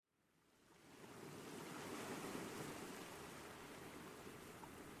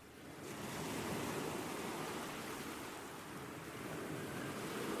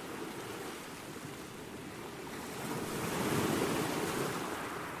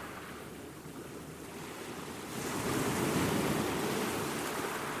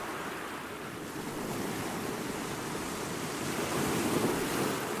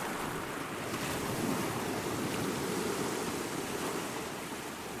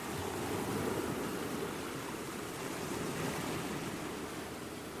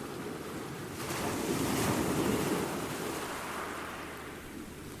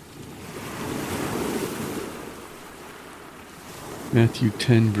Matthew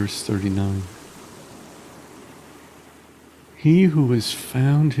 10, verse 39. He who has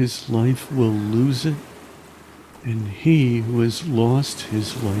found his life will lose it, and he who has lost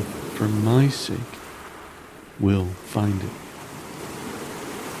his life for my sake will find it.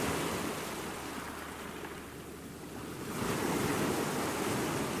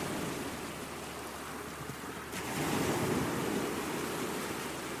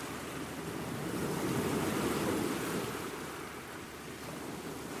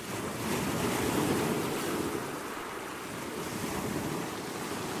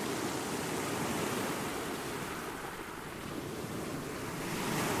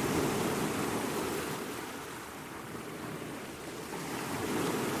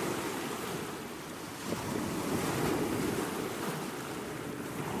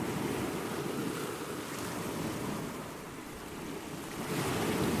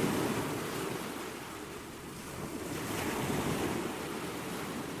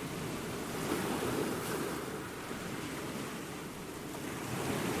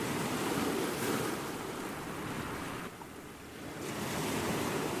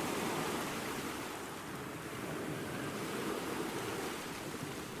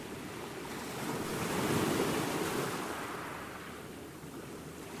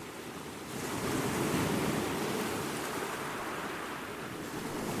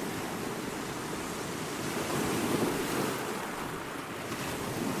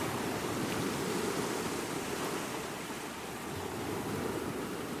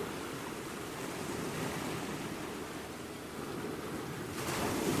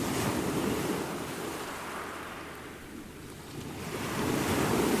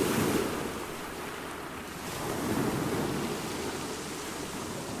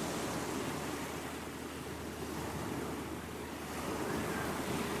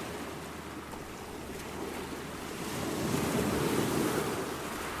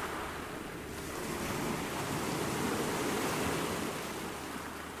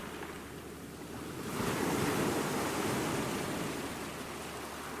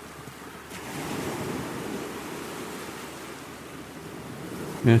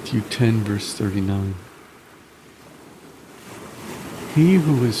 Matthew 10, verse 39. He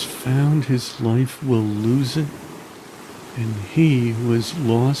who has found his life will lose it, and he who has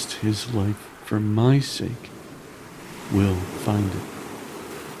lost his life for my sake will find it.